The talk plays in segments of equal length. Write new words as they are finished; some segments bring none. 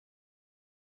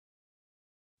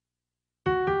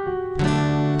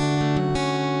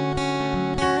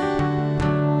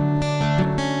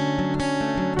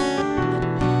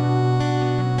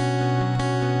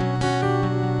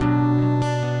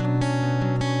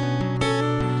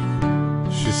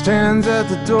She stands at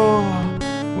the door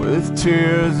with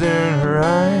tears in her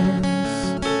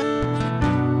eyes.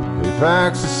 He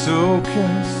packs a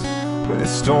suitcase when it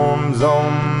storms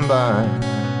on by.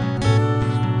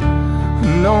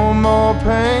 No more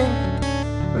pain,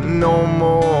 no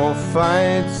more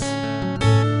fights.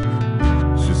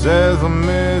 She says I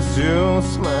miss you,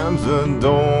 slams the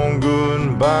door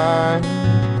goodbye.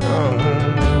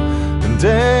 And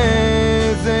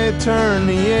days they turn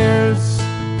to years,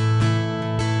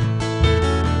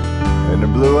 and her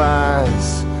blue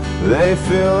eyes, they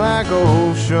feel like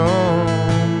oceans.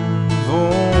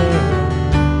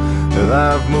 And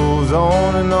life moves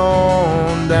on and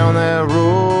on down that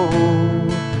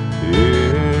road,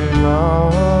 yeah,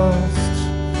 lost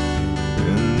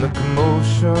in the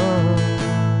commotion.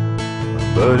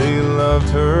 But he loved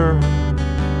her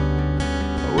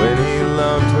when he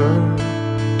loved her.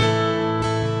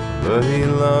 But he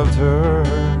loved her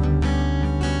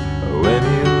when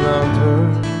he loved her.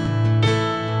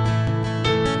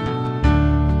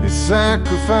 He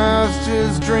sacrificed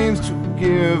his dreams to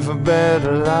give a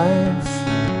better life.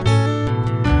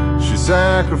 She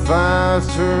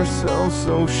sacrificed herself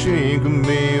so she could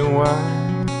be a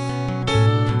wife.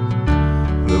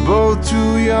 They're both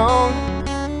too young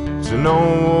to know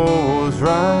what was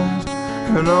right,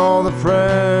 and all the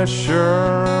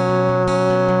pressure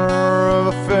of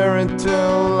a fairy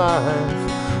tale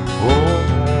life. Oh,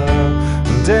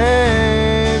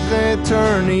 days they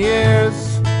turn to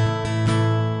years,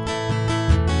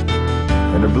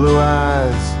 and her blue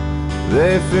eyes,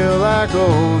 they feel like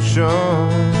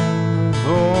oceans.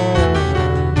 Oh,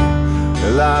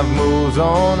 and life moves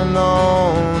on and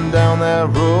on down that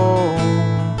road,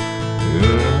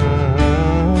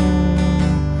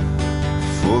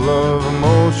 full of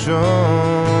emotion.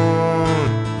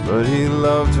 But he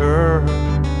loved her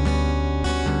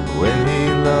when he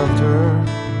loved her.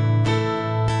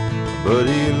 But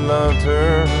he loved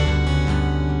her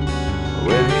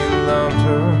when he loved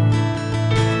her.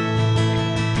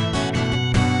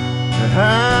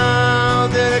 How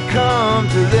did it come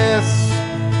to this?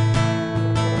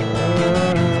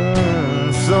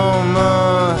 So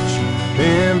much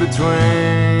in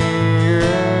between,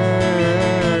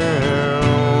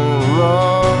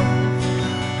 love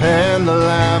and the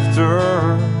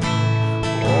laughter.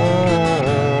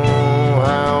 Oh,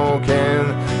 how can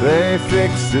they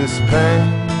fix this pain?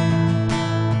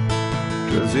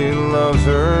 'Cause he loves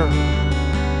her,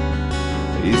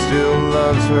 he still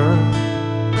loves her.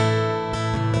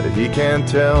 He can't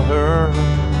tell her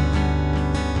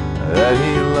that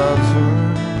he loves her.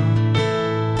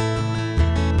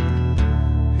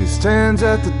 He stands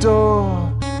at the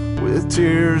door with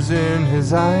tears in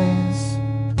his eyes.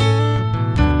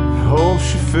 All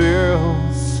she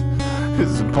feels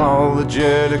is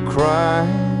apologetic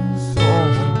cries. Oh,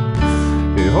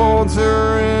 he holds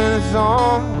her in his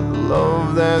arms with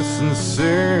love that's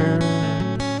sincere,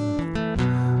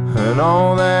 and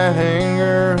all that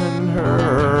anger in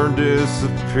her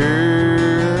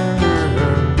disappeared.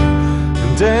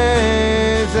 And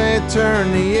days they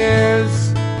turn to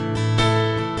years,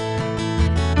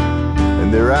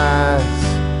 and their eyes,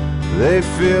 they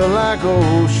feel like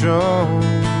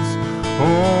oceans.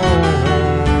 Oh,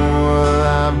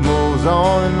 life moves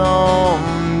on and on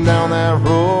down that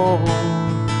road,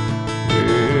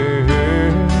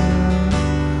 yeah,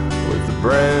 with a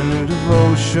brand new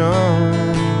devotion.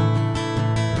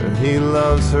 And he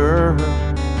loves her,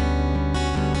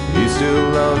 he still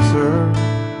loves her.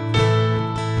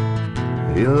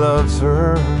 He loves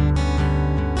her,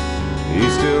 he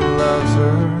still loves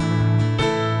her.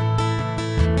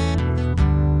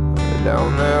 Down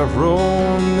that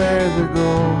road, there they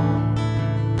go,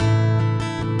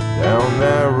 down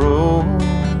that road.